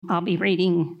I'll be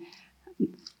reading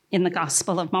in the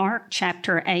Gospel of Mark,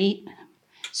 chapter 8,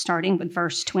 starting with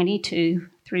verse 22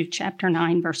 through chapter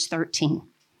 9, verse 13.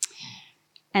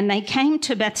 And they came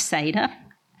to Bethsaida,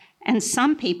 and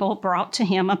some people brought to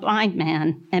him a blind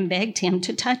man and begged him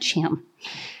to touch him.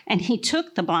 And he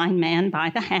took the blind man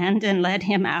by the hand and led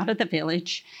him out of the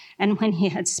village. And when he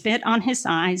had spit on his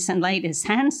eyes and laid his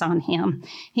hands on him,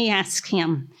 he asked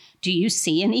him, "Do you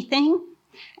see anything?"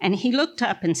 And he looked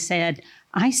up and said,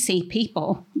 "I see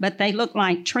people, but they look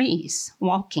like trees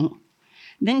walking."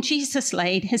 Then Jesus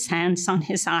laid his hands on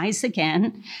his eyes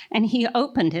again, and he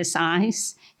opened his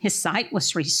eyes. His sight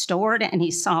was restored, and he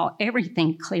saw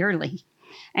everything clearly.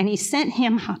 And he sent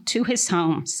him to his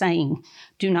home, saying,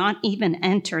 "Do not even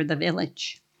enter the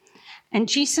village." And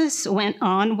Jesus went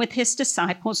on with his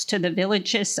disciples to the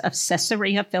villages of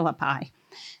Caesarea Philippi.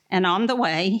 And on the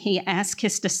way, he asked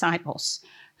his disciples,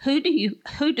 Who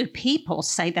do people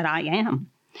say that I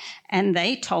am?" And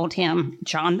they told him,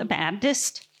 "John the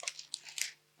Baptist.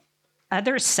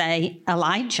 Others say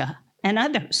Elijah, and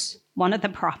others, one of the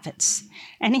prophets."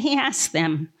 And he asked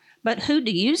them, "But who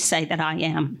do you say that I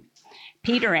am?"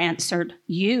 Peter answered,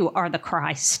 "You are the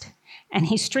Christ." And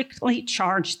he strictly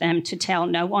charged them to tell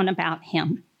no one about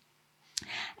him.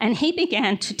 And he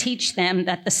began to teach them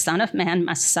that the Son of Man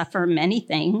must suffer many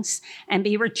things and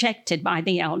be rejected by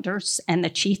the elders and the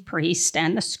chief priests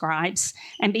and the scribes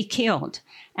and be killed,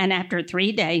 and after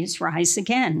 3 days rise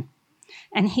again.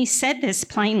 And he said this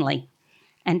plainly.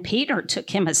 And Peter took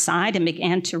him aside and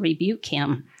began to rebuke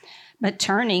him. But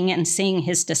turning and seeing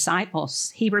his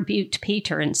disciples, he rebuked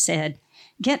Peter and said,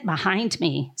 "Get behind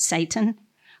me, Satan,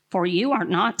 for you are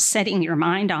not setting your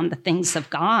mind on the things of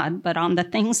God, but on the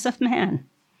things of man."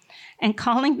 And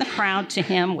calling the crowd to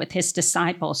him with his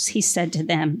disciples, he said to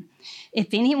them,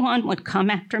 "If anyone would come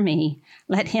after me,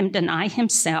 let him deny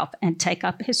himself and take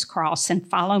up his cross and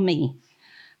follow me.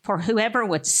 For whoever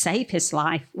would save his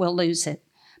life will lose it,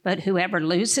 but whoever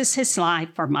loses his life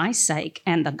for my sake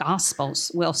and the gospel's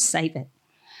will save it.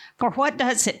 For what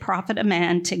does it profit a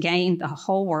man to gain the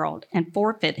whole world and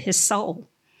forfeit his soul?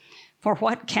 For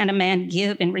what can a man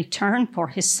give in return for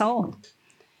his soul?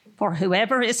 For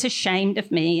whoever is ashamed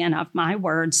of me and of my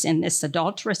words in this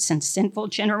adulterous and sinful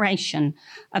generation,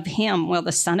 of him will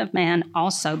the Son of Man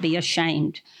also be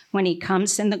ashamed when he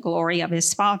comes in the glory of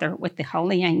his Father with the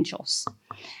holy angels."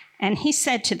 And he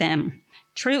said to them,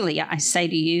 "Truly, I say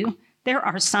to you, there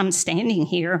are some standing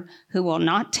here who will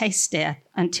not taste death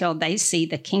until they see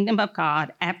the kingdom of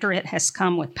God after it has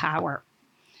come with power."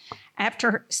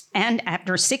 After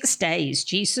 6 days,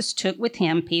 Jesus took with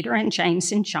him Peter and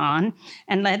James and John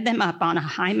and led them up on a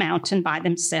high mountain by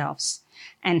themselves.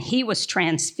 And he was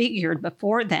transfigured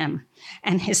before them,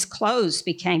 and his clothes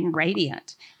became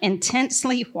radiant,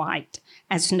 intensely white,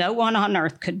 as no one on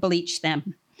earth could bleach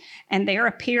them. And there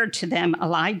appeared to them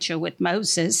Elijah with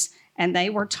Moses, and they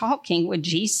were talking with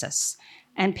Jesus.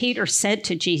 And Peter said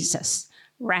to Jesus,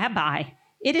 "Rabbi,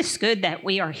 it is good that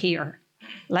we are here.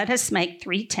 Let us make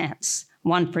 3 tents,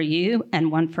 one for you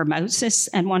and one for Moses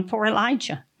and one for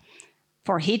Elijah."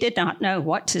 For he did not know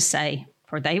what to say,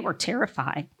 for they were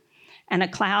terrified. And a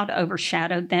cloud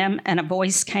overshadowed them, and a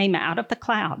voice came out of the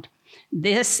cloud,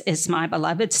 "This is my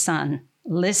beloved Son.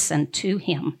 Listen to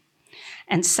him."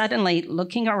 And suddenly,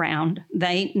 looking around,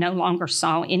 they no longer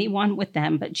saw anyone with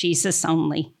them but Jesus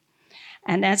only.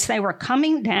 And as they were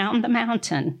coming down the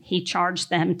mountain, he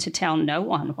charged them to tell no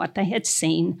one what they had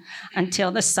seen until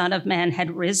the Son of Man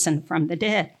had risen from the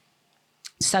dead.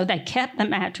 So they kept the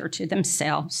matter to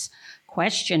themselves,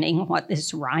 questioning what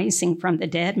this rising from the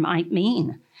dead might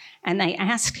mean. And they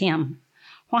asked him,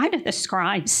 "Why do the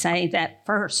scribes say that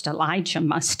first Elijah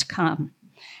must come?"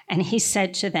 And he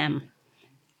said to them,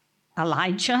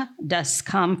 "Elijah does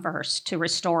come first to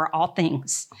restore all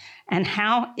things. And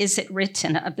how is it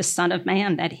written of the Son of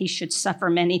Man that he should suffer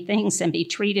many things and be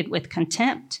treated with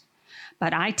contempt?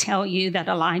 But I tell you that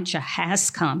Elijah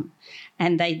has come,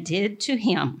 and they did to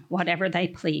him whatever they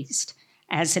pleased,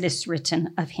 as it is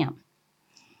written of him."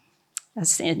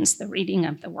 Thus ends the reading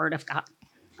of the word of God.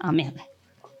 Amen.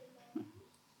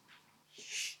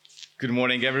 Good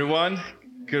morning, everyone.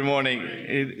 Good morning.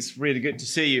 It's really good to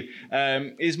see you.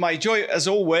 It is my joy, as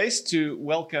always, to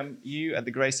welcome you at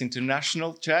the Grace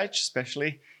International Church,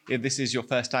 especially if this is your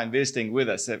first time visiting with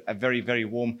us. A very, very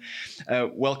warm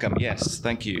welcome. Yes,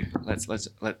 thank you.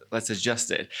 Let's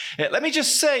adjust it. Let me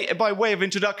just say, by way of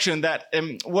introduction, that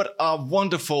what a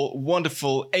wonderful,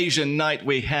 wonderful Asian night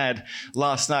we had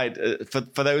last night. For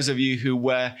those of you who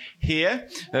were here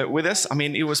with us, I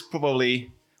mean, it was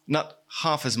probably not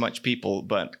half as much people,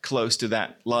 but close to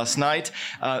that last night.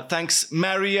 Thanks,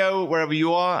 Mario, wherever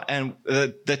you are, and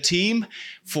the team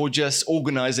for just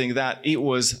organizing that. It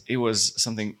was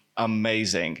something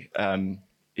amazing.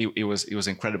 It was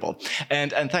incredible.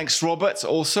 And thanks, Robert,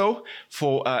 also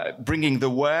for bringing the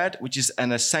word, which is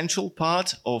an essential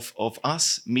part of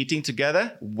us meeting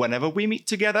together whenever we meet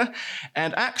together.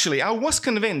 And actually, I was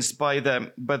convinced by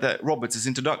Robert's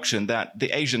introduction that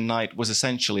the Asian night was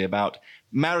essentially about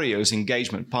Mario's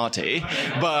engagement party,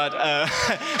 but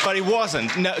it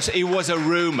wasn't. No, it was a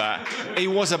rumor. It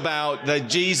was about the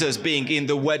Jesus being in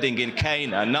the wedding in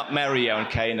Cana, not Mario and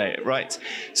Cana, right?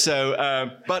 So,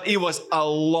 but it was a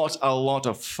lot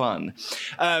of fun.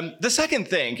 The second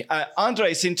thing,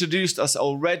 Andres introduced us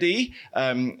already,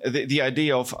 the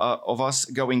idea of us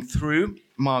going through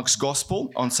Mark's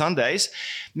Gospel on Sundays.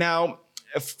 Now,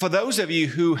 for those of you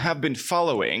who have been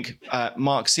following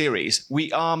Mark's series,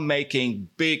 we are making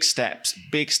big steps.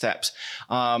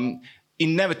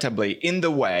 Inevitably, in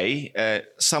the way,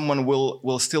 someone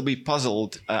will still be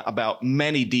puzzled about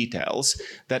many details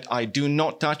that I do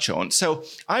not touch on. So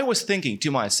I was thinking to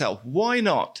myself, why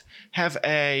not have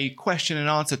a question and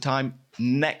answer time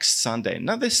next Sunday?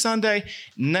 Not this Sunday,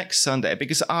 next Sunday.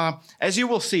 Because as you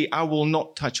will see, I will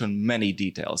not touch on many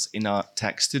details in our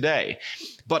text today.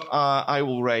 But I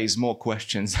will raise more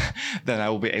questions than I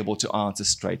will be able to answer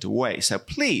straight away. So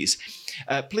please,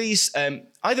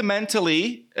 either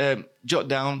mentally jot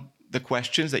down the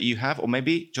questions that you have, or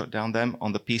maybe jot down them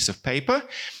on the piece of paper.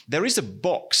 There is a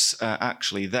box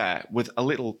actually there with a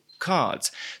little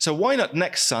cards. So why not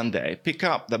next Sunday pick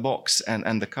up the box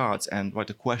and the cards and write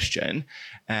a question,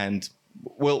 and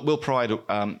we'll provide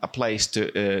a place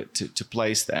to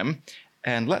place them,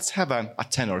 and let's have a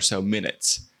 10 or so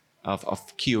minutes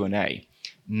of Q&A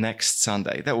next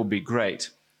Sunday. That would be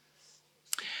great.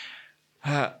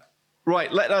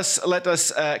 Right, let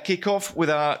us kick off with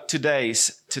our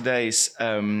today's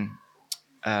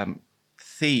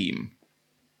theme.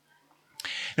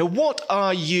 Now, what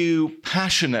are you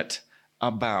passionate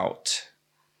about?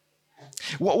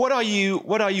 What are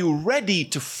you ready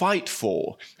to fight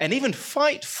for, and even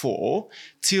fight for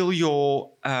till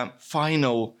your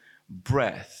final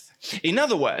breath? In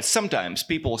other words, sometimes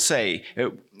people say,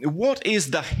 what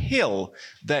is the hill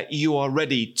that you are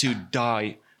ready to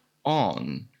die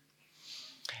on?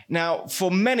 Now,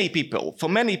 for many people,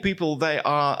 they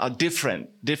are different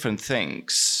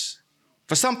things.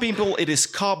 For some people, it is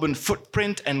carbon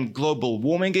footprint and global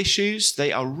warming issues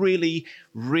they are really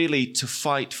to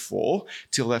fight for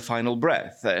till their final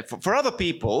breath. For other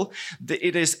people,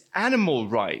 it is animal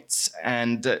rights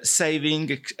and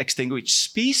saving extinguished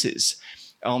species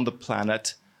on the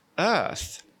planet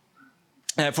Earth.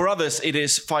 For others, it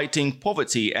is fighting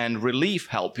poverty and relief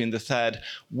help in the third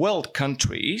world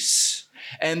countries.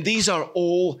 And these are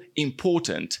all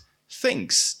important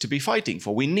things to be fighting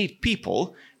for. We need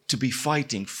people to be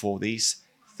fighting for these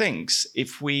things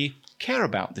if we care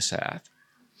about this earth.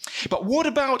 But what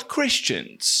about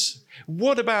Christians?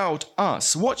 What about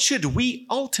us? What should we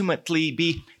ultimately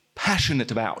be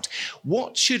passionate about?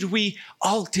 What should we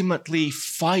ultimately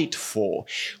fight for?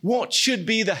 What should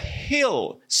be the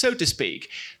hill, so to speak,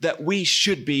 that we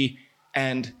should be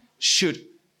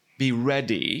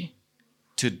ready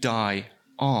to die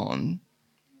on?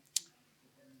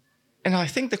 And I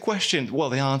think the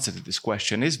answer to this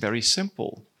question is very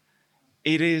simple.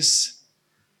 It is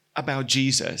about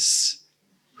Jesus,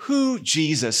 who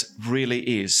Jesus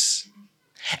really is,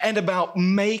 and about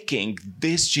making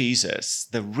this Jesus,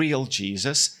 the real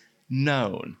Jesus,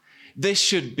 known. This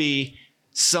should be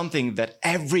something that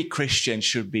every Christian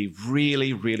should be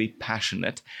really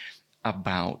passionate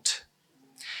about.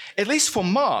 At least for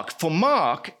Mark. For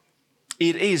Mark,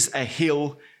 it is a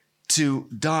hill to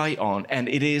die on, and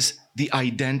it is the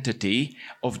identity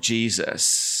of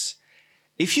Jesus.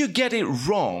 If you get it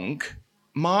wrong,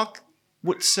 Mark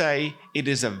would say it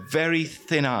is a very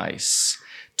thin ice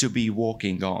to be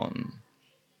walking on.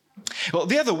 Well,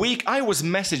 the other week I was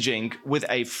messaging with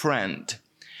a friend.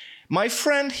 My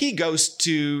friend, he goes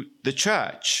to the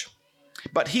church,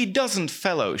 but he doesn't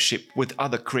fellowship with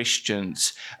other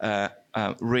Christians,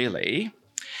 really.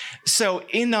 So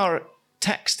in our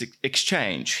text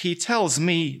exchange, he tells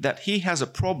me that he has a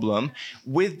problem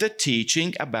with the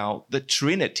teaching about the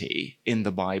Trinity in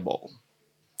the Bible.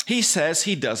 He says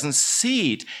he doesn't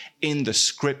see it in the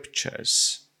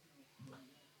scriptures.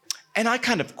 And I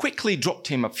kind of quickly dropped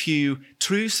him a few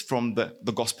truths from the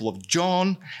Gospel of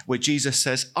John, where Jesus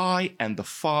says, I and the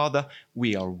Father,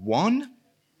 we are one.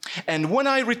 And when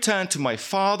I return to my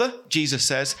Father, Jesus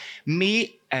says,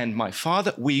 me and my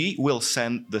Father, we will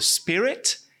send the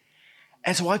Spirit.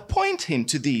 And so I point him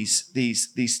to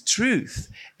these truths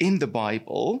in the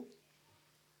Bible.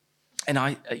 And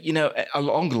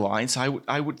along the lines,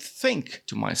 I would think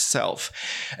to myself,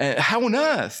 how on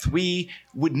earth we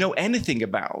would know anything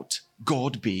about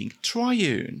God being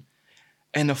triune?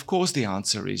 And of course, the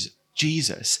answer is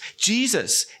Jesus.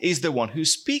 Jesus is the one who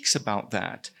speaks about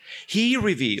that. He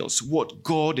reveals what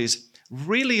God is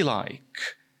really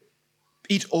like.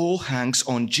 It all hangs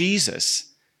on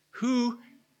Jesus, who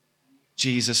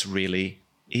Jesus really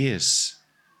is.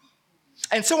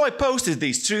 And so I posted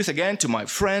these truths again to my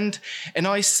friend, and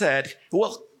I said,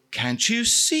 well, can't you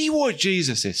see what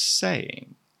Jesus is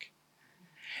saying?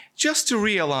 Just to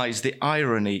realize the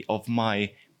irony of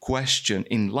my question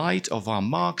in light of our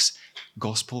Mark's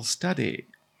gospel study.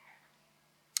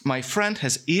 My friend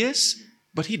has ears,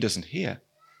 but he doesn't hear.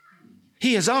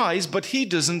 He has eyes, but he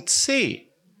doesn't see.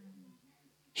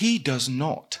 He does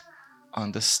not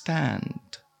understand.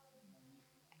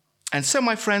 And so,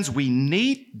 my friends, we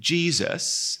need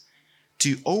Jesus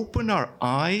to open our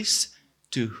eyes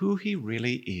to who he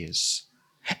really is.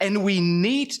 And we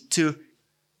need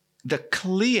the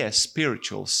clear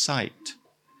spiritual sight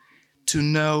to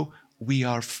know we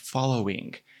are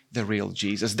following the real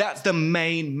Jesus. That's the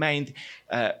main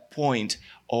point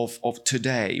of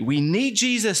today. We need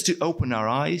Jesus to open our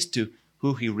eyes to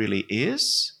who he really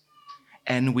is.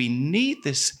 And we need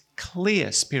this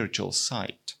clear spiritual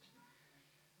sight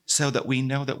so that we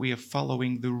know that we are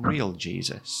following the real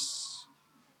Jesus.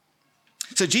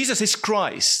 So Jesus is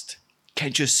Christ.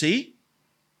 Can't you see?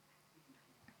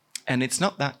 And it's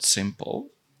not that simple.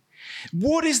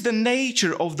 What is the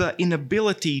nature of the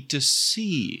inability to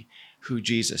see who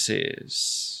Jesus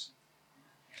is?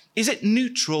 Is it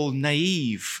neutral,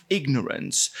 naive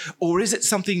ignorance, or is it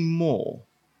something more?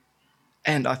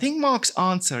 And I think Mark's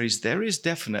answer is there is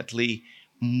definitely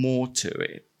more to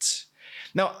it.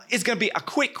 Now, it's going to be a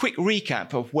quick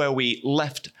recap of where we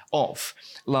left off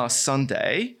last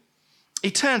Sunday.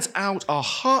 It turns out our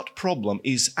heart problem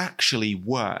is actually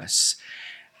worse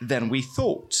than we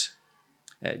thought.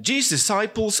 Jesus'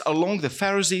 disciples, along with the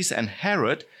Pharisees and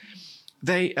Herod,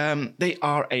 they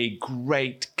are a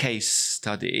great case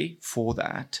study for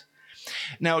that.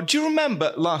 Now, do you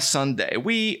remember last Sunday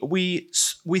we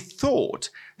thought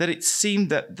that it seemed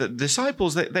that the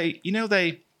disciples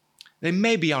they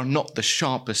maybe are not the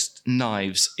sharpest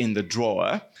knives in the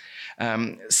drawer.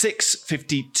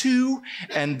 6:52,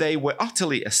 and they were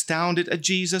utterly astounded at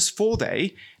Jesus, for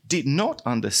they did not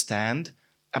understand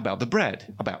about the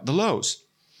bread, about the loaves.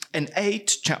 And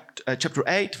chapter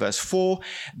 8, verse 4,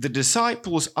 the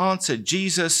disciples answered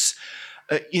Jesus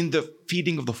in the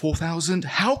feeding of the 4,000,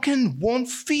 how can one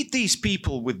feed these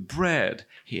people with bread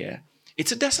here?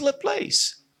 It's a desolate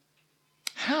place.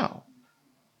 How?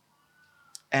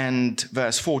 And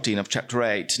verse 14 of chapter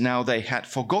 8, now they had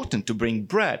forgotten to bring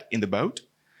bread in the boat,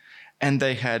 and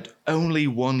they had only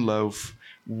one loaf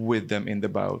with them in the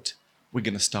boat. We're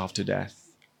going to starve to death.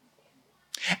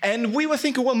 And we were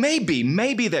thinking, well,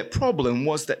 maybe their problem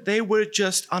was that they were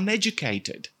just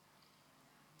uneducated.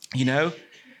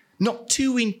 Not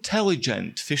too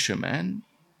intelligent fishermen.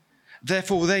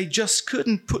 Therefore, they just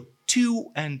couldn't put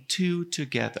two and two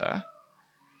together.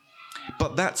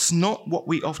 But that's not what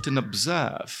we often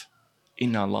observe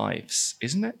in our lives,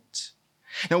 isn't it?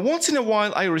 Now, once in a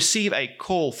while, I receive a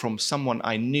call from someone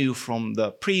I knew from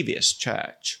the previous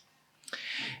church.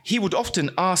 He would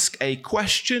often ask a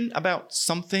question about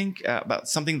something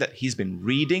that he's been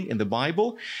reading in the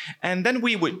Bible, and then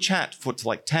we would chat for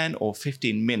like 10 or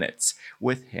 15 minutes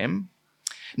with him.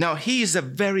 Now, he is a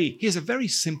very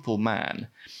simple man.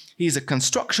 He's a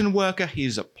construction worker,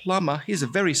 he's a plumber, he's a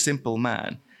very simple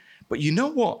man. But you know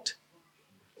what?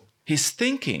 His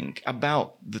thinking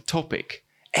about the topic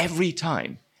every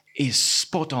time is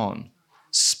spot on.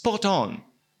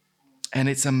 And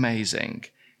it's amazing.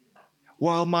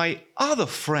 While my other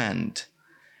friend,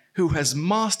 who has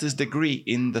master's degree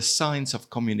in the science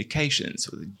of communications,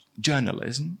 or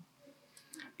journalism,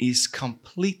 is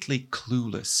completely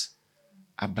clueless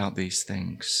about these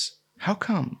things. How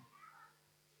come?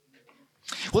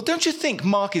 Well, don't you think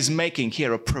Mark is making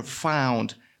here a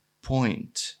profound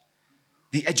point?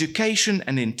 The education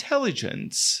and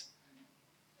intelligence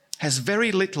has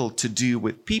very little to do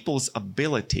with people's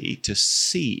ability to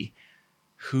see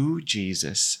who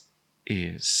Jesus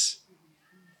is.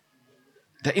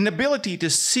 The inability to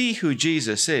see who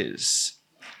Jesus is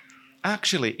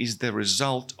actually is the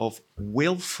result of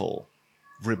willful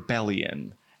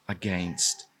rebellion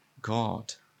against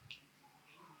God.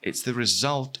 It's the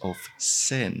result of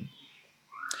sin.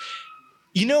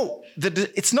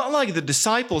 It's not like the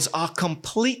disciples are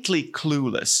completely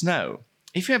clueless. No.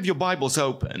 If you have your Bibles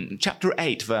open, chapter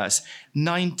 8, verse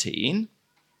 19,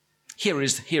 here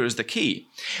is the key.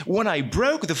 When I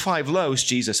broke the 5 loaves,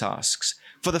 Jesus asks,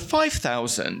 for the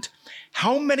 5,000,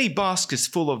 how many baskets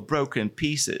full of broken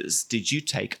pieces did you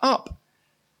take up?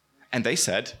 And they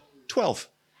said, 12.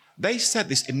 They said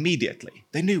this immediately.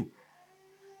 They knew.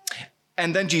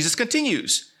 And then Jesus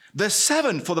continues, the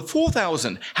 7 for the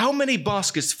 4,000, how many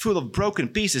baskets full of broken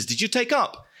pieces did you take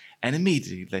up? And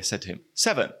immediately they said to him,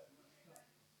 7.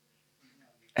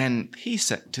 And he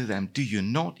said to them, do you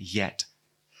not yet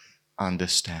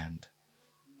understand?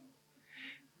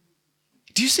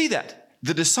 Do you see that?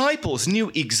 The disciples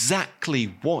knew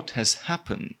exactly what has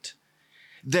happened.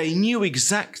 They knew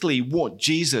exactly what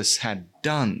Jesus had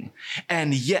done,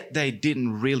 and yet they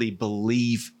didn't really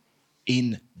believe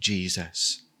in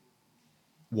Jesus.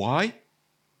 Why?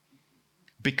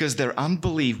 Because their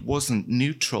unbelief wasn't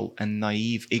neutral and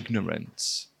naive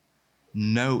ignorance.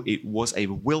 No, it was a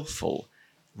willful,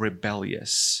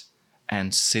 rebellious,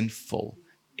 and sinful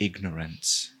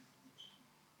ignorance.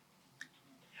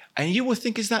 And you will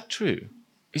think, is that true?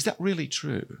 Is that really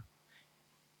true?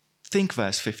 Think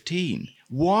verse 15.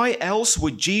 Why else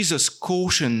would Jesus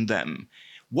caution them?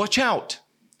 Watch out.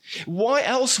 Why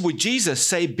else would Jesus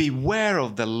say, beware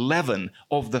of the leaven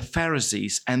of the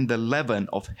Pharisees and the leaven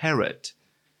of Herod?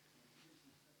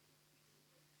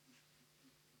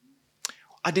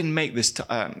 I didn't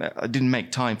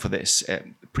make time for this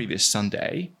previous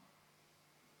Sunday.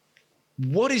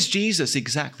 What is Jesus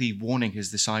exactly warning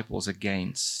his disciples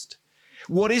against?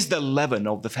 What is the leaven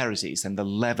of the Pharisees and the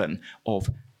leaven of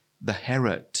the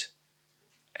Herod?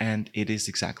 And it is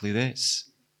exactly this: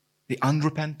 the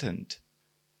unrepentant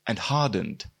and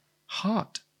hardened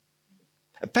heart.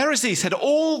 The Pharisees had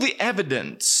all the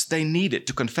evidence they needed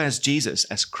to confess Jesus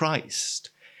as Christ,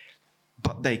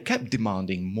 but they kept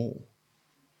demanding more.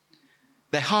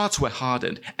 Their hearts were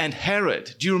hardened. And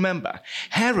Herod, do you remember?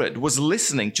 Herod was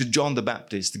listening to John the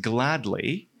Baptist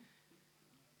gladly,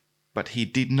 but he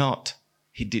did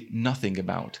nothing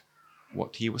about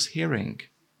what he was hearing.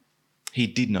 He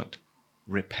did not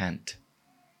repent.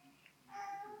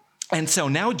 And so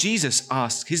now Jesus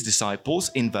asks his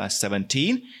disciples in verse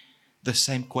 17 the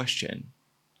same question.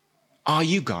 Are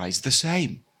you guys the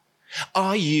same?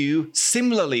 Are you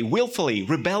similarly, willfully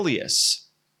rebellious?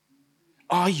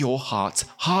 Are your hearts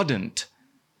hardened?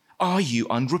 Are you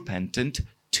unrepentant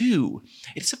too?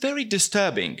 It's a very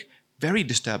disturbing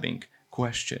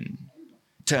question.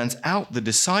 Turns out the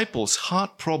disciples'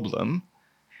 heart problem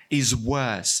is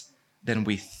worse than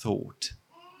we thought.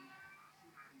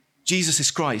 Jesus is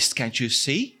Christ, can't you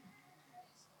see?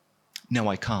 No,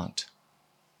 I can't.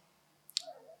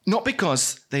 Not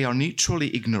because they are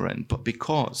neutrally ignorant, but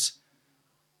because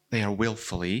they are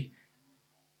willfully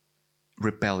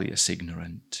rebellious,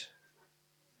 ignorant.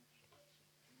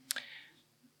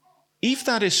 If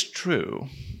that is true,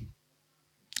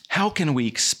 how can we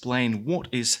explain what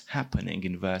is happening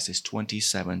in verses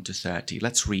 27 to 30?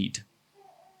 Let's read.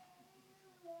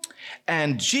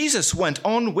 And Jesus went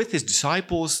on with his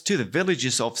disciples to the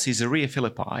villages of Caesarea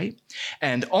Philippi,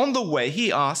 and on the way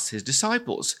he asked his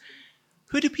disciples,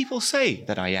 who do people say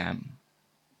that I am?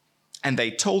 And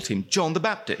they told him, John the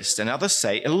Baptist, and others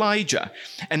say Elijah,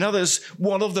 and others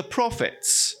one of the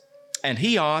prophets. And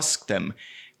he asked them,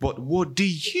 but what do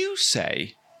you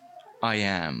say I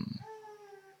am?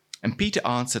 And Peter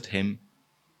answered him,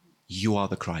 you are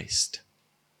the Christ.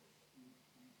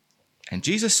 And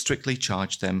Jesus strictly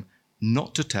charged them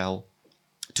not to tell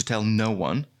no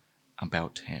one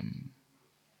about him.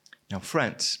 Now,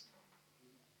 friends,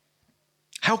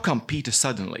 how come Peter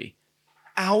suddenly,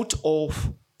 out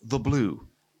of the blue,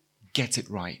 gets it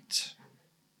right?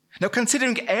 Now,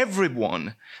 considering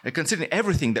everything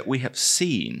that we have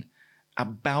seen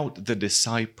about the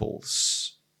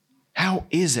disciples, how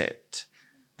is it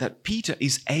that Peter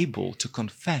is able to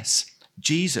confess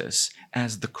Jesus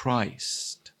as the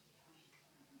Christ?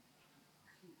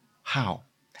 How?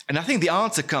 And I think the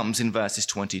answer comes in verses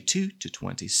 22 to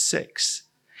 26.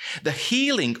 The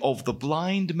healing of the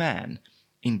blind man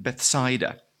in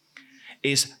Bethsaida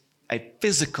is a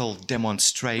physical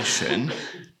demonstration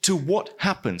to what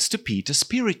happens to Peter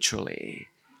spiritually.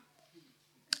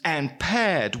 And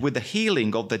paired with the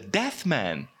healing of the deaf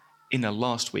man in a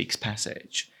last week's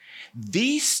passage,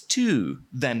 these two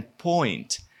then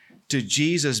point to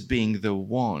Jesus being the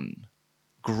one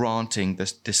granting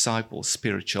the disciples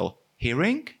spiritual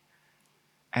hearing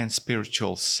and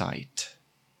spiritual sight.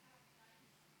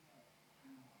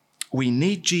 We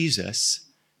need Jesus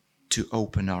to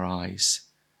open our eyes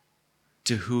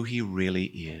to who he really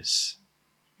is.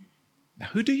 Now,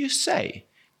 who do you say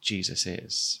Jesus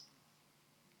is?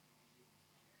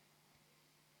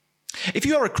 If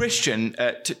you are a Christian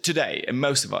today, and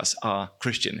most of us are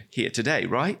Christian here today,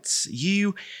 right?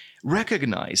 You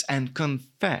recognize and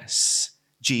confess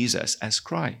Jesus as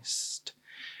Christ.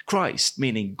 Christ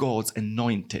meaning God's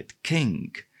anointed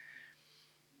king.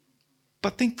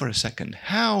 But think for a second,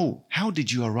 how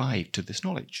did you arrive to this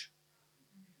knowledge?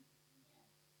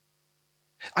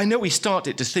 I know we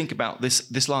started to think about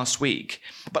this last week,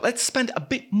 but let's spend a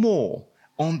bit more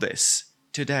on this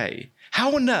today.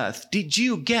 How on earth did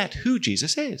you get who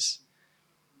Jesus is?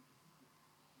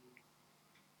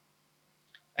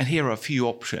 And here are a few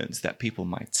options that people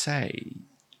might say.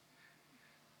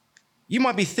 You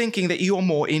might be thinking that you're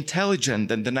more intelligent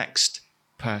than the next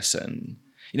person.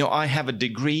 I have a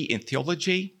degree in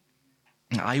theology.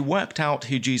 I worked out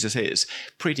who Jesus is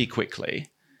pretty quickly.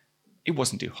 It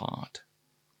wasn't too hard.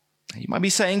 You might be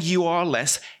saying you are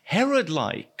less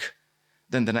Herod-like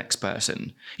than the next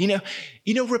person.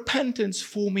 Repentance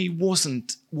for me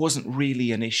wasn't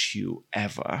really an issue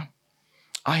ever.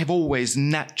 I have always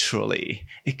naturally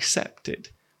accepted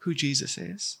who Jesus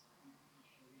is.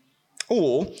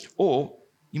 Or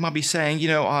you might be saying,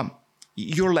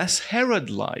 you're less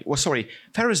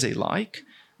Pharisee-like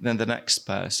than the next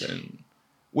person,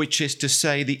 which is to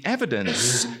say the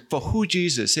evidence for who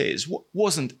Jesus is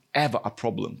wasn't ever a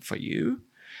problem for you.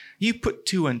 You put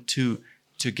two and two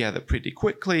together pretty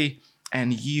quickly,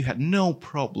 and you had no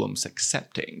problems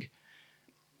accepting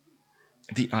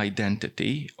the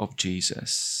identity of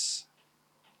Jesus.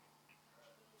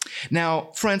 Now,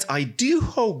 friends, I do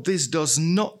hope this does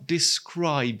not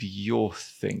describe your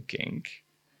thinking.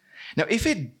 Now, if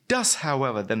it does,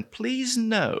 however, then please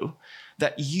know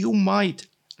that you might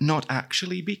not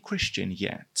actually be Christian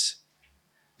yet.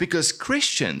 Because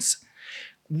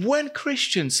when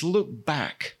Christians look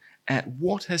back at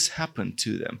what has happened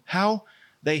to them, how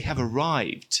they have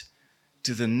arrived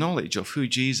to the knowledge of who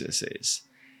Jesus is,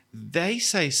 they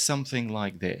say something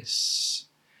like this: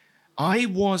 I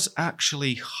was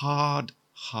actually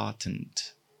hard-hearted.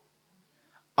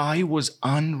 I was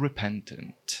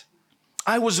unrepentant.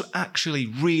 I was actually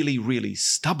really, really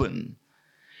stubborn,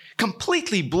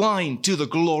 completely blind to the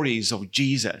glories of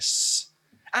Jesus,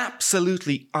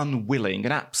 absolutely unwilling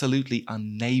and absolutely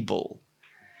unable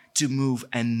to move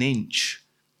an inch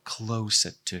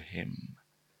closer to him,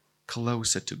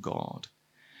 closer to God.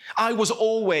 I was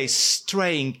always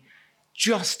straying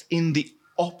just in the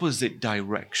opposite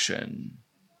direction.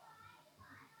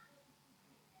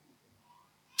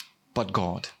 But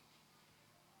God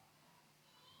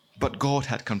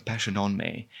had compassion on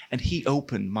me, and he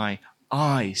opened my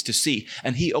eyes to see,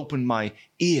 and he opened my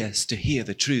ears to hear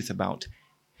the truth about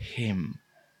him.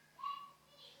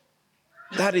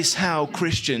 That is how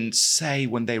Christians say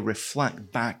when they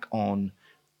reflect back on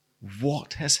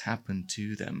what has happened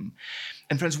to them.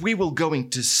 And friends, we will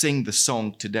going to sing the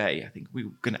song today. I think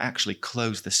we're going to actually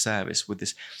close the service with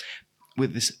this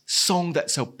song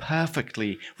that so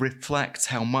perfectly reflects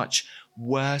how much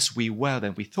worse we were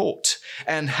than we thought,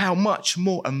 and how much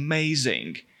more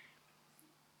amazing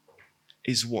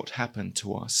is what happened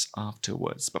to us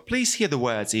afterwards. But please hear the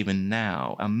words even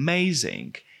now.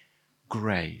 Amazing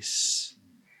grace.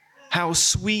 How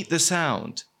sweet the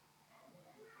sound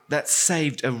that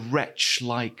saved a wretch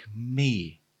like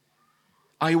me.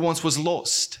 I once was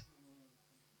lost,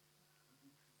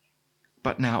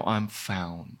 but now I'm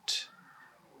found.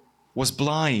 Was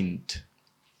blind,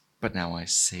 but now I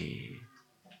see.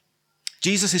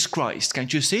 Jesus is Christ,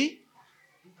 can't you see?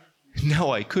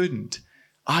 No, I couldn't.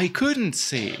 I couldn't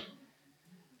see.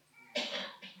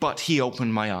 But he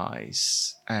opened my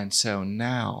eyes, and so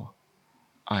now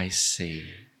I see.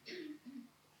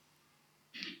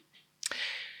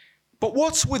 But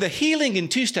what's with the healing in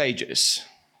 2 stages?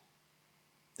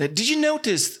 Did you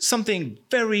notice something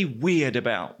very weird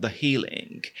about the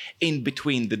healing in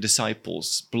between the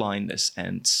disciples' blindness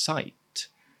and sight?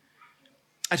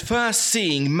 At first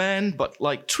seeing men, but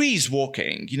like trees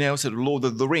walking, sort of Lord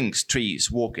of the Rings trees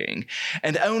walking.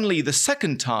 And only the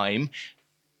second time,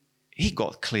 he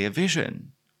got clear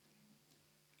vision.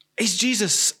 Is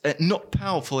Jesus not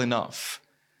powerful enough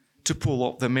to pull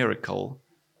off the miracle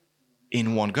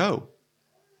in one go?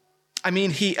 I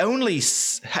mean, he only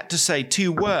had to say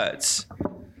 2 words,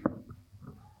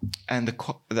 and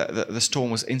the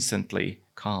storm was instantly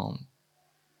calm.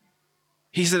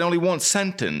 He said only 1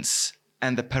 sentence,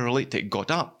 and the paralytic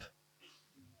got up.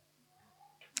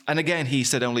 And again, he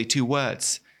said only 2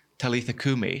 words, Talitha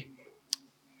Kumi,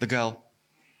 the girl,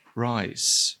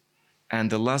 rise. And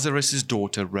the Lazarus'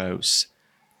 daughter rose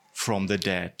from the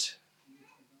dead.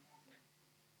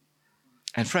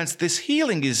 And friends, this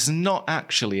healing is not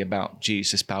actually about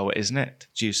Jesus' power, isn't it?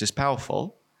 Jesus is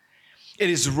powerful. It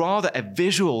is rather a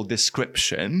visual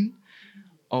description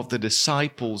of the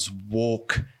disciples'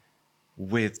 walk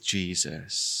with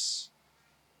Jesus.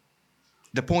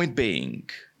 The point being,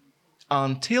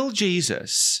 until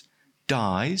Jesus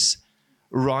dies,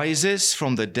 rises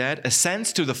from the dead,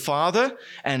 ascends to the Father,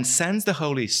 and sends the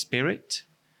Holy Spirit,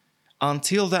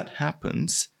 until that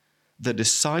happens, the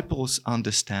disciples'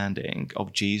 understanding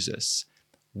of Jesus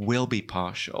will be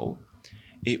partial.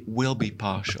 It will be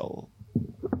partial.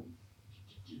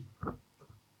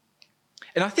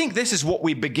 And I think this is what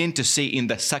we begin to see in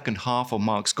the second half of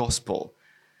Mark's Gospel.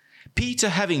 Peter,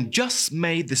 having just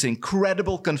made this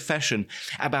incredible confession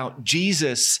about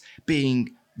Jesus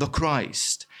being the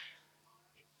Christ,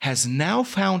 has now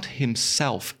found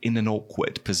himself in an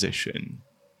awkward position.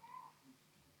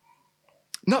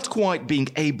 Not quite being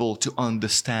able to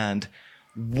understand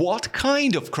what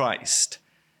kind of Christ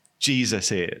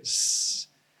Jesus is.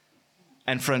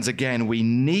 And friends, again, we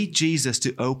need Jesus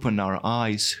to open our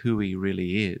eyes who he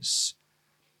really is.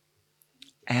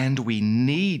 And we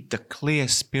need the clear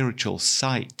spiritual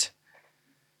sight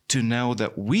to know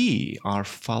that we are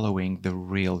following the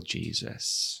real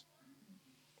Jesus.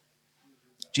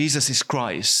 Jesus is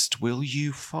Christ. Will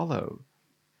you follow?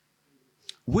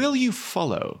 Will you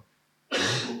follow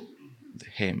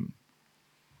him?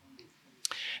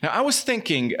 Now, I was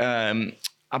thinking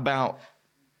about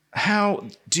how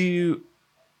do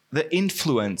the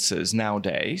influencers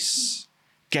nowadays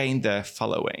gain their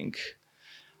following.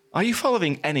 Are you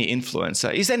following any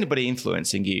influencer? Is anybody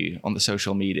influencing you on the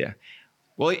social media?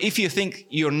 Well, if you think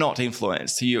you're not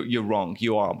influenced, you're wrong.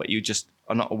 You are, but you just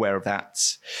are not aware of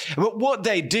that. But what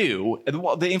they do,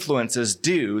 what the influencers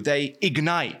do, they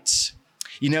ignite.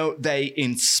 They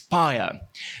inspire.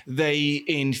 They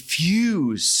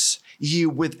infuse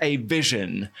you with a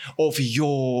vision of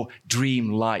your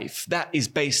dream life. That is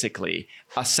basically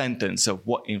a sentence of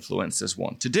what influencers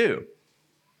want to do.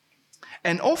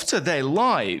 And often their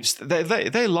lives,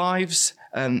 their lives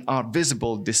are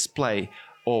visible display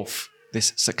of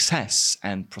this success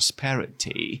and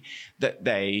prosperity that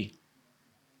they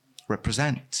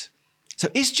represent. So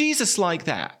is Jesus like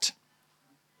that?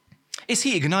 Is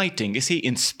he igniting? Is he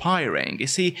inspiring?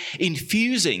 Is he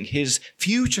infusing his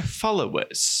future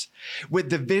followers with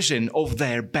the vision of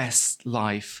their best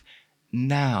life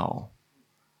now?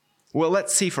 Well,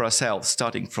 let's see for ourselves,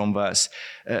 starting from verse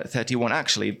 31,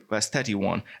 actually verse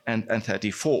 31 and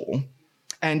 34.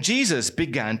 And Jesus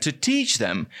began to teach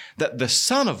them that the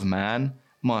Son of Man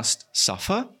must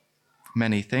suffer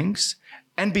many things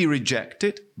and be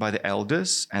rejected by the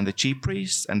elders and the chief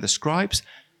priests and the scribes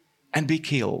and be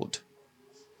killed.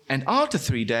 And after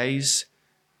 3 days,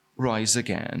 rise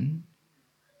again.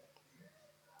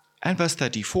 And verse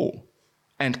 34,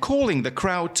 and calling the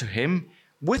crowd to him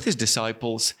with his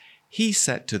disciples, he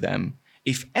said to them,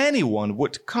 if anyone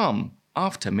would come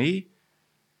after me,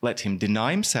 let him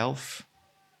deny himself,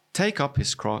 take up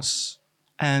his cross,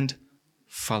 and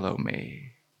follow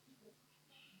me.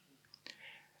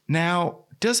 Now,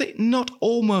 does it not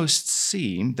almost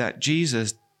seem that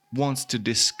Jesus wants to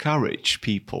discourage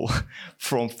people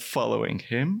from following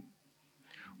him?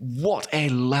 What a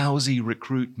lousy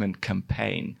recruitment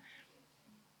campaign.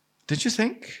 Did you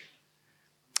think?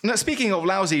 Now, speaking of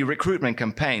lousy recruitment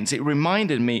campaigns, it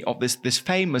reminded me of this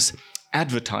famous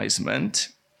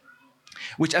advertisement,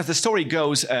 which, as the story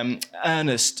goes,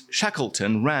 Ernest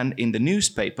Shackleton ran in the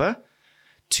newspaper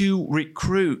to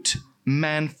recruit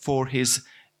men for his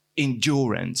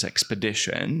endurance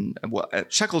expedition. Well,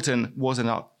 Shackleton was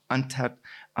an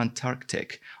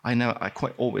Antarctic. I know I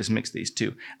quite always mix these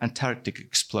two. Antarctic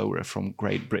explorer from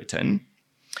Great Britain.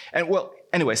 And well,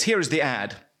 anyways, here is the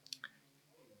ad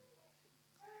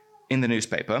in the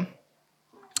newspaper.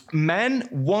 Men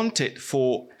wanted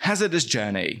for hazardous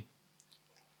journey,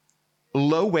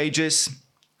 low wages,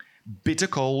 bitter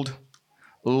cold,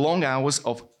 long hours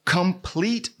of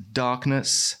complete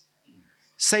darkness,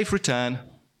 safe return,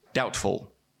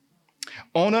 doubtful,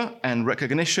 honor and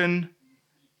recognition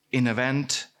in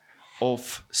event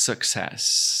of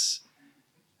success.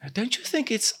 Don't you think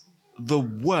it's the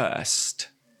worst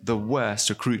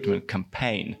recruitment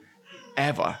campaign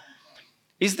ever?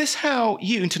 Is this how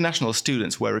you international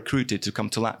students were recruited to come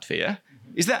to Latvia?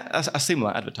 Is that a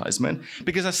similar advertisement?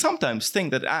 Because I sometimes think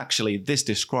that actually this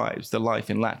describes the life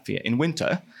in Latvia in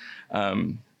winter.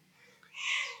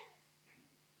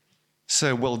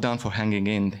 So well done for hanging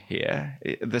in here.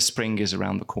 The spring is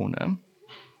around the corner.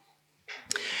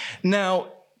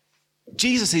 Now,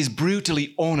 Jesus is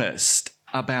brutally honest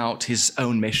about his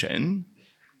own mission.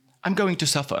 I'm going to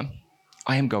suffer.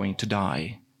 I am going to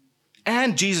die.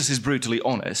 And Jesus is brutally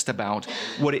honest about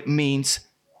what it means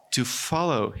to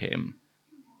follow him.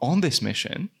 on this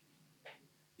mission,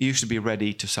 you should be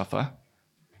ready to suffer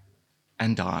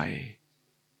and die.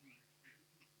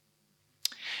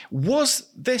 Was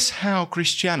this how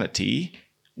Christianity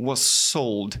was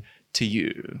sold to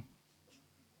you?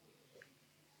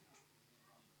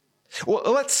 Well,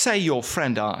 let's say your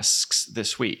friend asks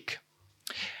this week,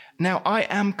 now I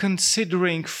am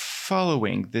considering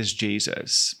following this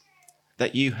Jesus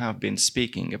that you have been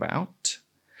speaking about.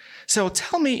 So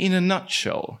tell me in a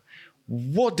nutshell,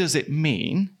 what does it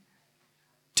mean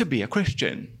to be a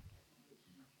Christian?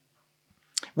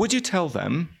 Would you tell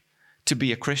them to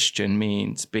be a Christian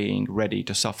means being ready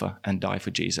to suffer and die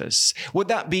for Jesus? Would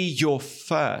that be your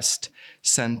first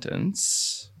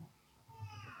sentence?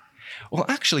 Well,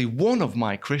 actually, one of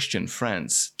my Christian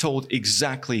friends told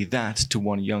exactly that to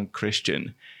one young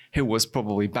Christian who was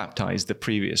probably baptized the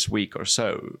previous week or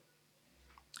so.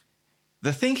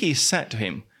 The thing he said to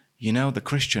him, you know, the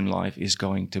Christian life is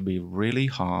going to be really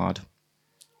hard.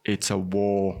 It's a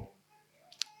war.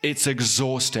 It's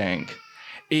exhausting.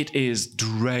 It is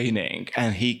draining.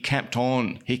 And he kept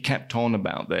on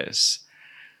about this.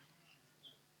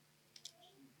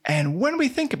 And when we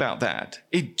think about that,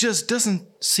 it just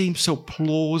doesn't seem so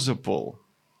plausible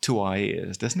to our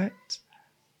ears, doesn't it?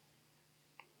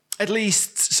 At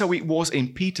least, so it was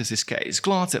in Peter's case.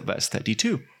 Glance at verse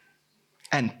 32.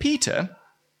 And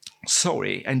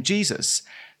Jesus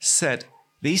said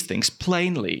these things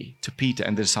plainly to Peter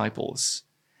and the disciples.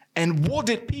 And what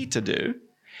did Peter do?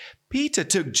 Peter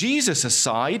took Jesus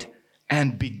aside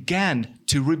and began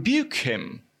to rebuke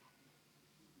him.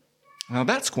 Now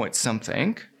that's quite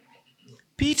something.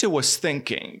 Peter was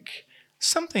thinking,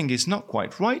 something is not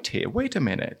quite right here. Wait a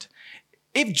minute.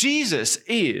 If Jesus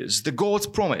is the God's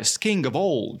promised king of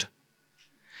old,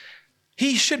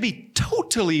 he should be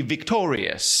totally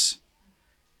victorious.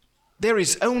 There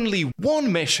is only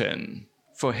one mission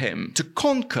for him, to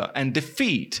conquer and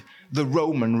defeat the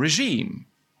Roman regime.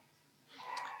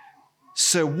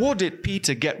 So what did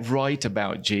Peter get right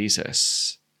about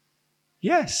Jesus?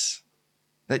 Yes,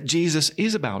 that Jesus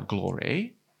is about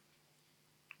glory.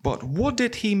 But what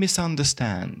did he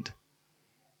misunderstand?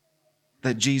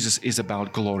 That Jesus is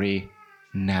about glory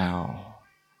now.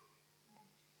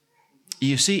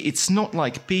 You see, it's not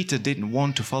like Peter didn't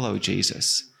want to follow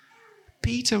Jesus.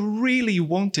 Peter really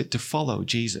wanted to follow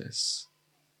Jesus,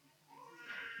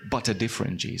 but a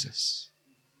different Jesus.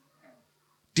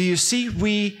 Do you see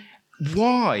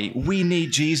why we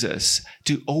need Jesus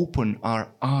to open our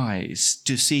eyes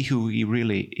to see who he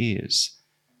really is?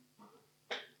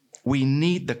 We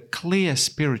need the clear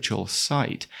spiritual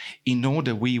sight in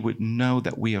order we would know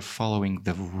that we are following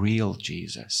the real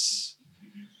Jesus.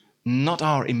 Not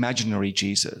our imaginary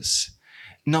Jesus,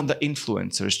 not the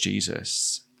influencer's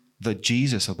Jesus, the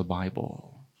Jesus of the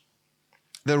Bible.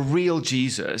 The real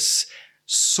Jesus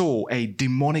saw a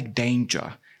demonic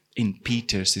danger in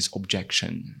Peter's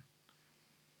objection.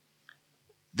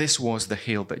 This was the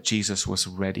hill that Jesus was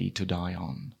ready to die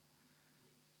on.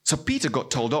 So Peter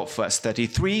got told off, verse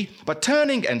 33, but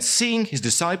turning and seeing his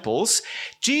disciples,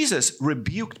 Jesus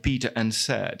rebuked Peter and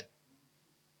said,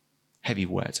 heavy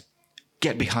words,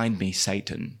 get behind me,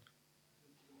 Satan,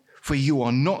 for you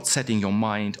are not setting your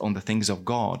mind on the things of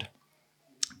God,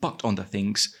 but on the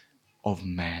things of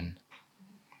man.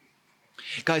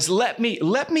 Guys, let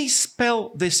me spell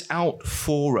this out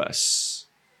for us.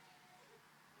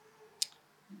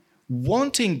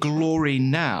 Wanting glory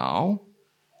now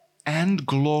and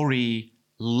glory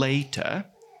later,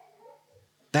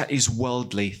 that is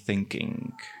worldly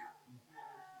thinking.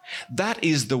 That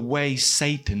is the way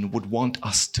Satan would want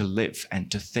us to live and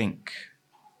to think.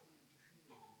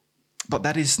 But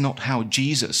that is not how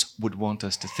Jesus would want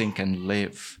us to think and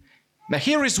live. Now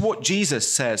here is what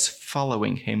Jesus says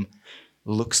following him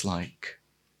looks like.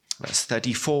 Verse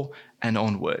 34 and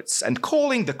onwards. And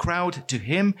calling the crowd to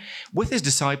him with his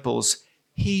disciples,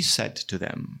 he said to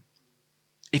them,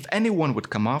 if anyone would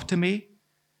come after me,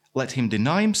 let him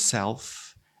deny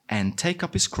himself and take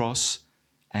up his cross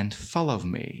and follow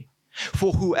me.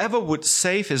 For whoever would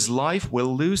save his life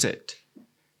will lose it.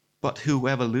 But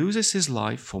whoever loses his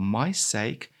life for my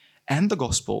sake and the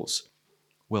gospel's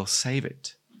will save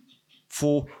it.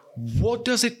 For what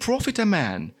does it profit a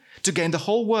man to gain the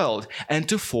whole world and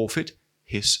to forfeit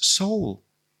his soul?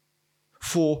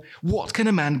 For what can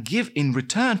a man give in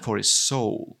return for his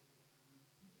soul?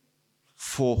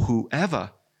 For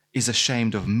whoever is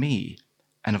ashamed of me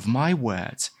and of my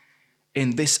words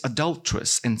in this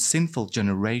adulterous and sinful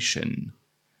generation,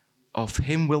 of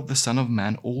him will the Son of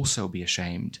Man also be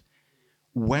ashamed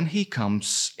when he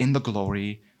comes in the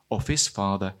glory of his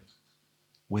Father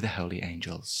with the holy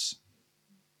angels.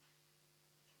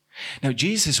 Now,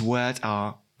 Jesus' words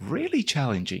are really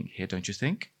challenging here, don't you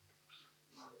think?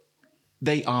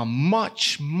 They are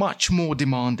much, much more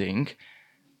demanding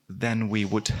than we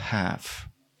would have.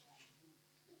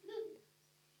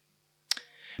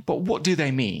 But what do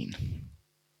they mean?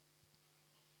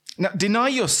 Now, deny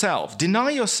yourself.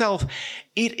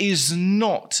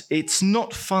 It's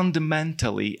not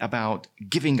fundamentally about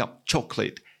giving up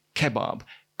chocolate, kebab,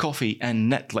 coffee,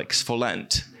 and Netflix for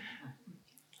Lent.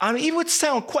 I mean, it would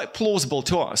sound quite plausible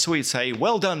to us. We'd say,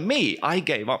 well done me, I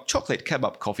gave up chocolate,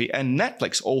 kebab, coffee, and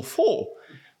Netflix, all four,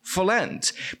 for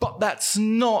Lent. But that's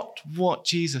not what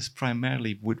Jesus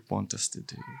primarily would want us to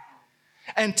do.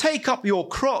 And take up your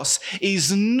cross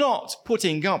is not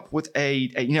putting up with a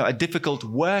difficult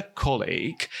work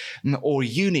colleague or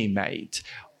uni mate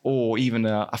or even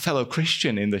a fellow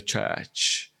Christian in the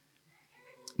church.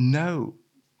 No.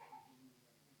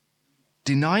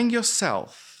 Denying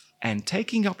yourself and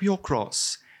taking up your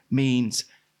cross means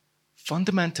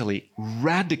fundamentally,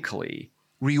 radically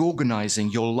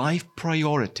reorganizing your life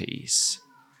priorities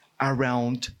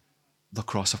around the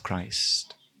cross of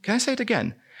Christ. Can I say it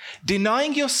again?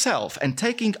 Denying yourself and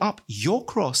taking up your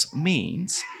cross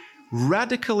means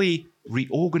radically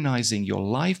reorganizing your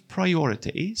life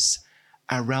priorities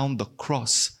around the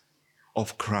cross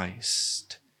of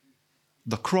Christ.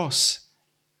 The cross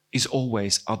is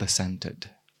always other-centered.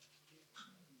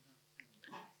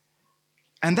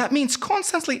 And that means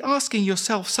constantly asking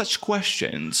yourself such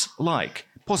questions like,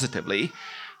 positively,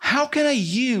 how can I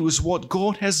use what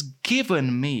God has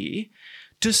given me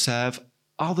to serve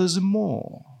others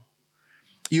more?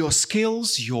 Your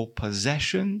skills, your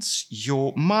possessions,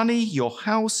 your money, your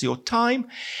house, your time,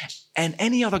 and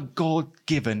any other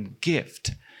God-given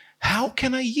gift. How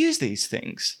can I use these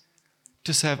things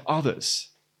to serve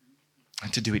others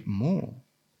and to do it more?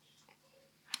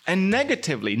 And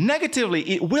negatively,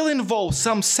 it will involve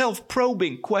some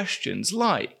self-probing questions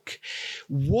like,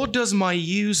 what does my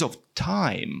use of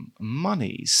time,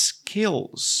 money,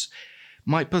 skills,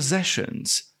 my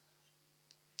possessions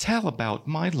tell about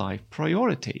my life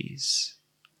priorities?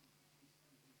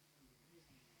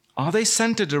 Are they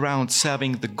centered around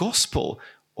serving the gospel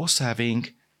or serving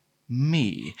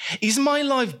me? Is my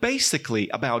life basically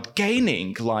about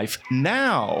gaining life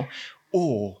now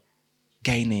or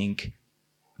gaining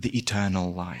the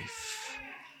eternal life?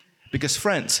 Because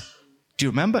friends, do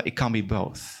you remember? It can't be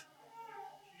both.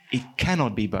 It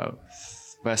cannot be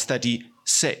both. Verse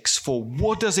 36, for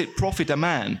what does it profit a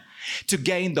man to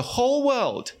gain the whole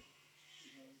world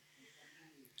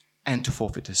and to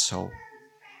forfeit his soul?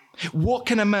 What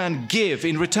can a man give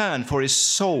in return for his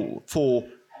soul? For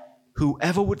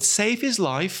whoever would save his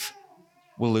life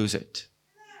will lose it.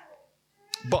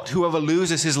 But whoever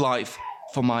loses his life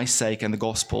for my sake and the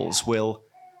gospel's will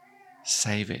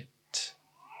save it.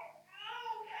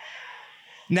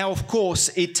 Now, of course,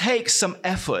 it takes some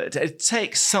effort. It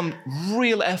takes some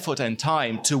real effort and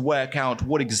time to work out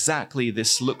what exactly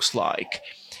this looks like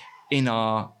in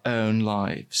our own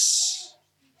lives.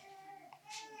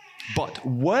 But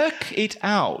work it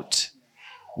out,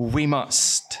 we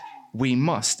must,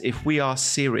 if we are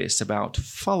serious about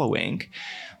following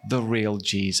the real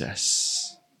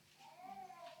Jesus.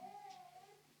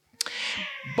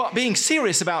 But being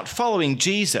serious about following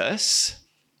Jesus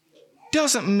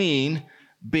doesn't mean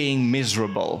being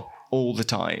miserable all the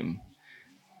time.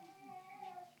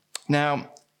 Now,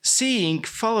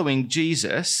 following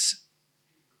Jesus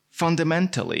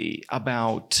fundamentally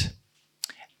about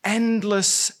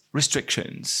endless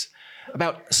restrictions,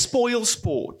 about spoil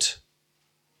sport,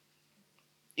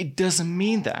 it doesn't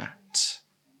mean that.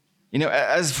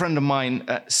 As a friend of mine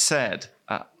said,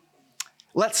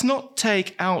 let's not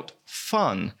take out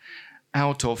fun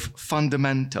out of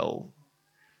fundamental.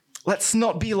 Let's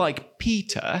not be like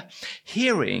Peter,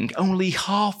 hearing only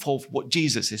half of what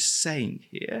Jesus is saying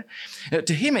here.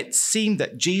 To him, it seemed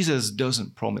that Jesus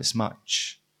doesn't promise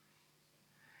much.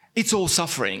 It's all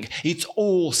suffering. It's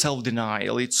all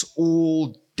self-denial. It's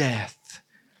all death.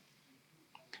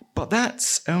 But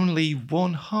that's only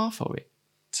one half of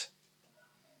it.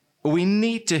 We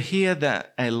need to hear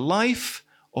that a life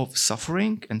of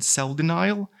suffering and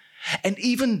self-denial and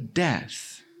even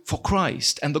death for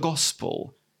Christ and the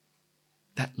gospel,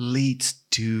 that leads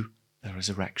to the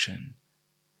resurrection,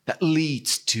 that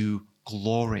leads to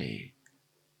glory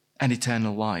and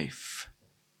eternal life.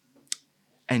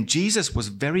 And Jesus was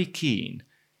very keen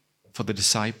for the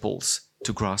disciples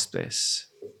to grasp this.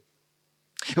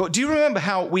 Do you remember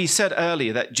how we said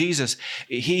earlier that Jesus,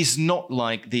 he's not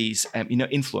like these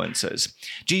influencers.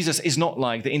 Jesus is not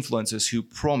like the influencers who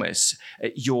promise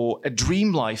a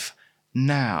dream life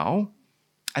now,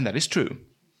 and that is true.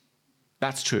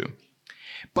 That's true.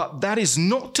 But that is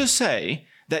not to say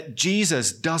that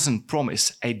Jesus doesn't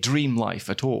promise a dream life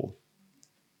at all.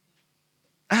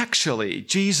 Actually,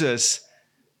 Jesus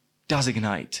does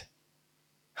ignite.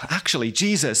 Actually,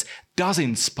 Jesus does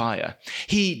inspire.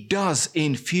 He does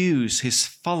infuse his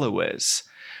followers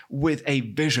with a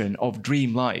vision of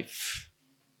dream life,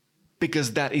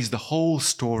 because that is the whole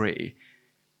story.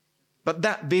 But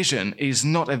that vision is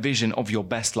not a vision of your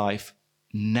best life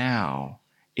now.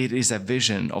 It is a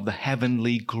vision of the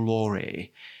heavenly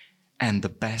glory and the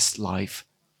best life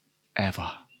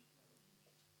ever.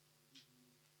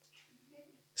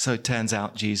 So it turns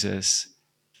out Jesus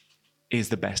is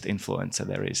the best influencer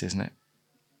there is, isn't it?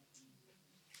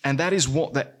 And that is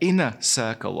what the inner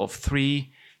circle of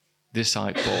 3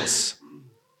 disciples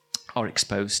are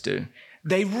exposed to.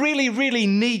 They really, really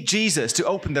need Jesus to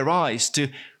open their eyes to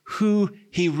who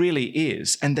he really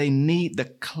is. And they need the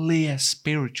clear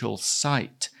spiritual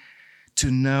sight to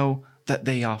know that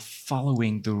they are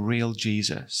following the real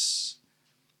Jesus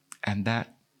and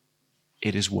that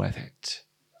it is worth it.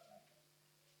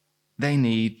 They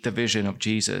need the vision of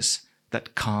Jesus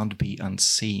that can't be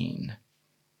unseen.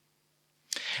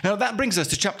 Now that brings us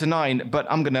to chapter 9, but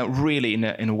I'm going to really,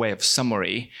 in a way of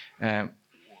summary,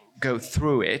 go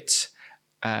through it.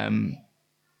 And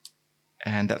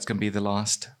that's going to be the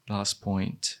last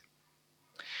point.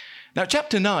 Now,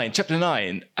 chapter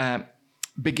 9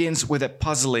 begins with a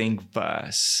puzzling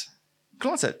verse.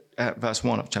 Glance at verse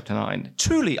 1 of chapter 9.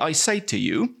 Truly, I say to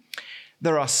you,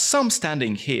 there are some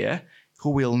standing here who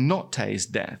will not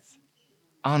taste death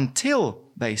until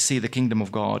they see the kingdom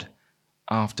of God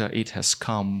after it has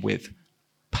come with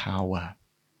power.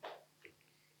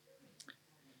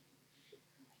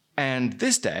 And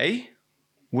this day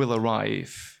will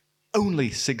arrive only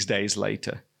 6 days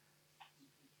later,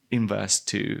 in verse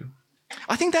 2.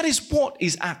 I think that is what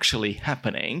is actually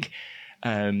happening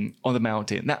on the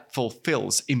mountain. That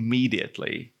fulfills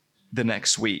immediately the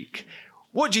next week.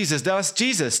 What Jesus does,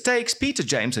 Jesus takes Peter,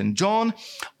 James, and John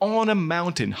on a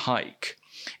mountain hike.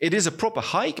 It is a proper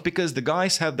hike because the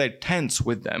guys have their tents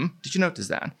with them. Did you notice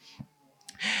that?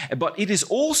 But it is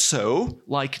also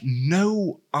like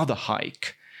no other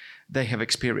hike they have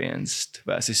experienced.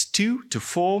 Verses 2 to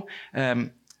 4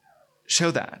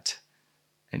 show that.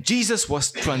 And Jesus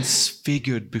was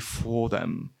transfigured before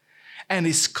them, and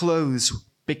his clothes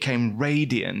became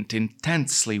radiant,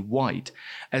 intensely white,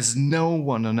 as no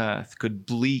one on earth could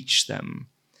bleach them.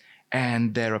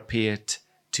 And there appeared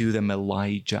to them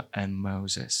Elijah and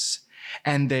Moses,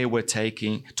 and they were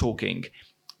talking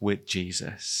with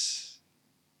Jesus.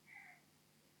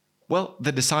 Well,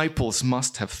 the disciples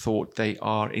must have thought they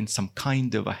are in some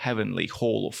kind of a heavenly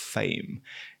hall of fame,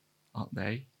 aren't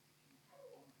they?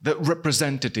 The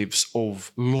representatives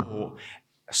of law,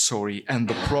 and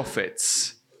the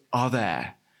prophets are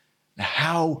there.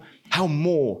 How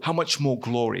much more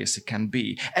glorious it can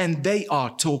be. And they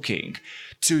are talking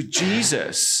to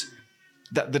Jesus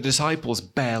that the disciples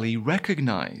barely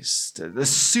recognized. The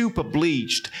super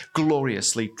bleached,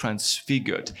 gloriously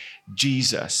transfigured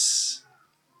Jesus.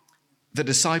 The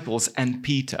disciples and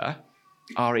Peter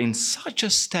are in such a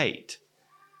state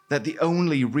that the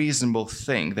only reasonable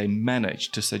thing they manage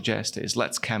to suggest is,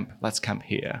 let's camp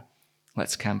here.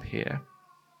 Let's camp here.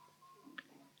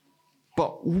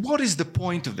 But what is the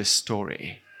point of this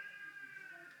story?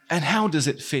 And how does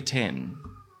it fit in?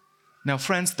 Now,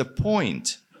 friends, the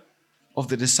point of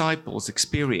the disciples'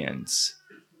 experience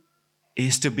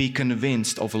is to be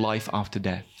convinced of life after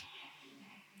death.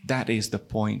 That is the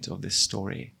point of this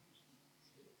story.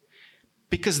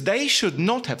 Because they should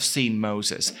not have seen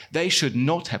Moses. They should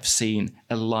not have seen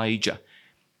Elijah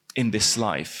in this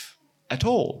life at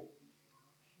all.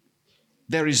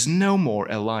 There is no more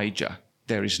Elijah.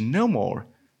 There is no more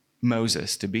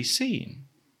Moses to be seen.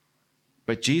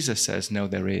 But Jesus says, no,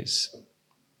 there is.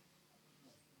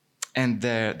 And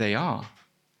there they are.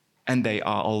 And they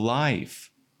are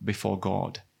alive before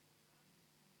God.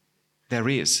 There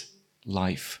is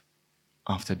life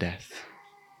after death.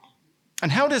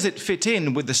 And how does it fit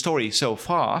in with the story so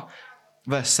far?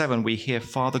 Verse 7, we hear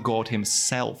Father God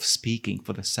himself speaking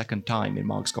for the second time in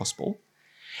Mark's Gospel.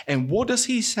 And what does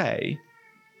he say?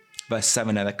 Verse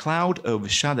 7, and a cloud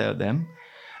overshadowed them,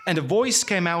 and a voice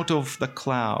came out of the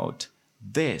cloud.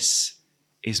 This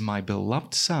is my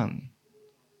beloved Son.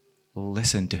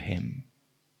 Listen to him.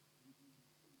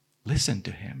 Listen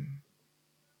to him.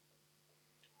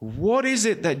 What is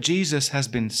it that Jesus has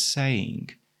been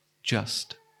saying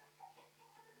just?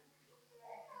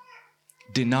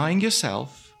 Denying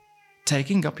yourself,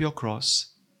 taking up your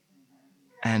cross,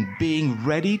 and being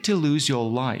ready to lose your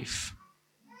life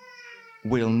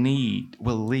will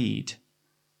lead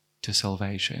to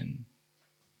salvation.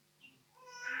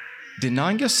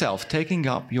 denying yourself, taking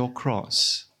up your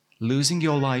cross, losing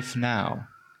your life now,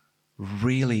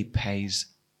 really pays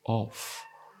off.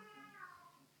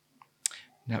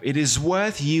 Now, it is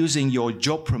worth using your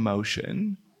job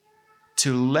promotion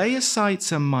to lay aside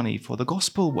some money for the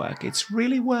gospel work. It's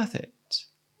really worth it.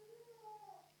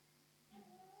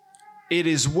 It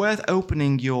is worth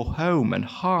opening your home and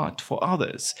heart for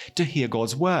others to hear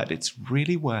God's word. It's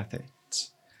really worth it.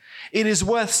 It is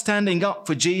worth standing up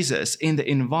for Jesus in the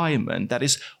environment that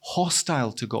is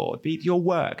hostile to God, be it your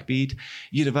work, be it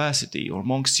university, or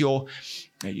amongst your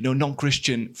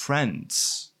non-Christian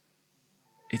friends.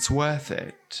 It's worth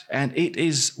it. And it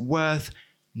is worth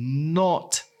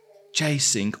not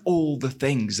chasing all the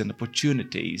things and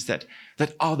opportunities that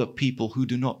other people who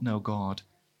do not know God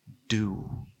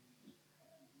do,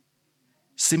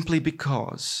 simply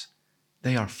because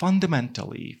they are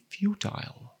fundamentally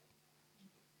futile.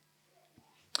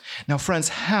 Now, friends,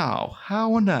 how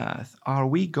on earth are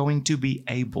we going to be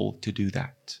able to do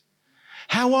that?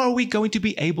 How are we going to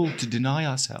be able to deny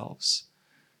ourselves,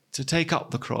 to take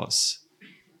up the cross,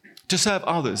 to serve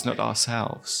others, not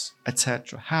ourselves,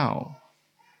 etc.? How?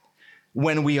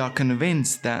 When we are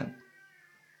convinced that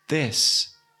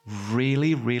this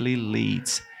really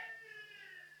leads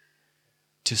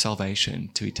to salvation,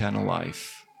 to eternal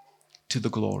life, to the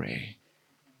glory.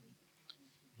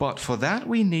 But for that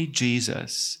we need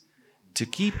Jesus to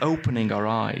keep opening our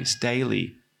eyes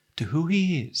daily to who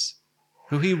he is,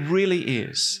 who he really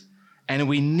is. And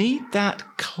we need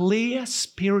that clear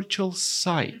spiritual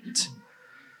sight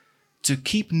to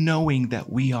keep knowing that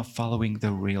we are following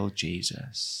the real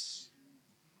Jesus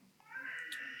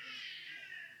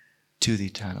to the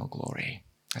eternal glory.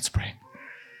 Let's pray.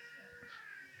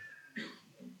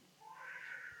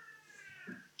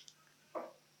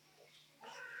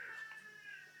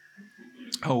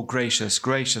 Oh,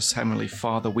 gracious Heavenly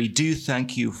Father, we do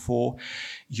thank you for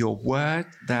your word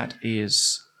that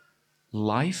is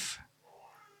life,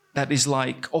 that is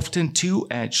like often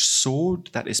two-edged sword,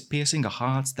 that is piercing our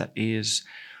hearts, that is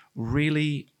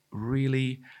really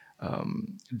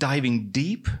diving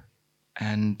deep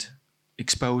and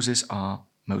exposes our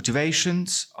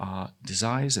motivations, our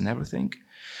desires and everything.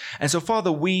 And so,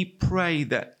 Father, we pray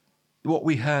that what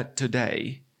we heard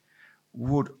today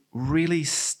would really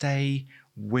stay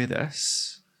with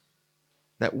us,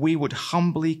 that we would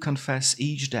humbly confess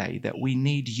each day that we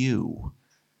need you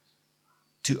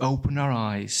to open our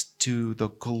eyes to the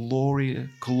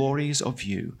glories of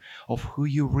you, of who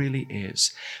you really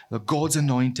is, the God's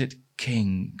anointed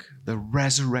King, the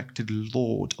resurrected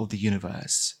Lord of the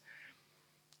universe,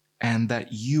 and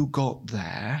that you got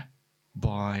there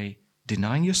by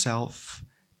denying yourself,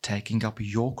 taking up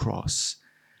your cross,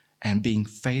 and being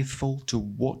faithful to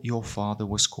what your Father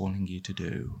was calling you to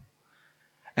do.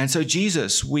 And so,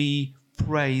 Jesus, we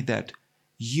pray that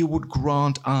you would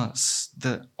grant us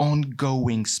the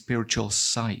ongoing spiritual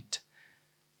sight,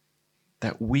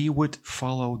 that we would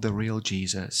follow the real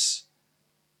Jesus,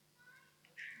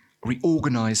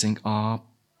 reorganizing our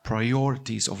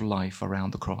priorities of life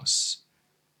around the cross,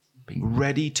 being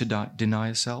ready to deny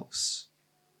ourselves,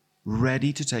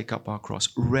 ready to take up our cross,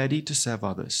 ready to serve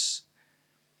others,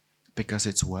 because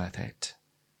it's worth it,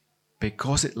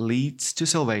 because it leads to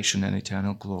salvation and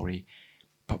eternal glory.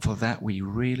 But for that, we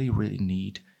really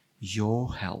need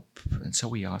your help. And so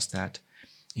we ask that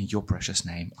in your precious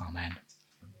name. Amen.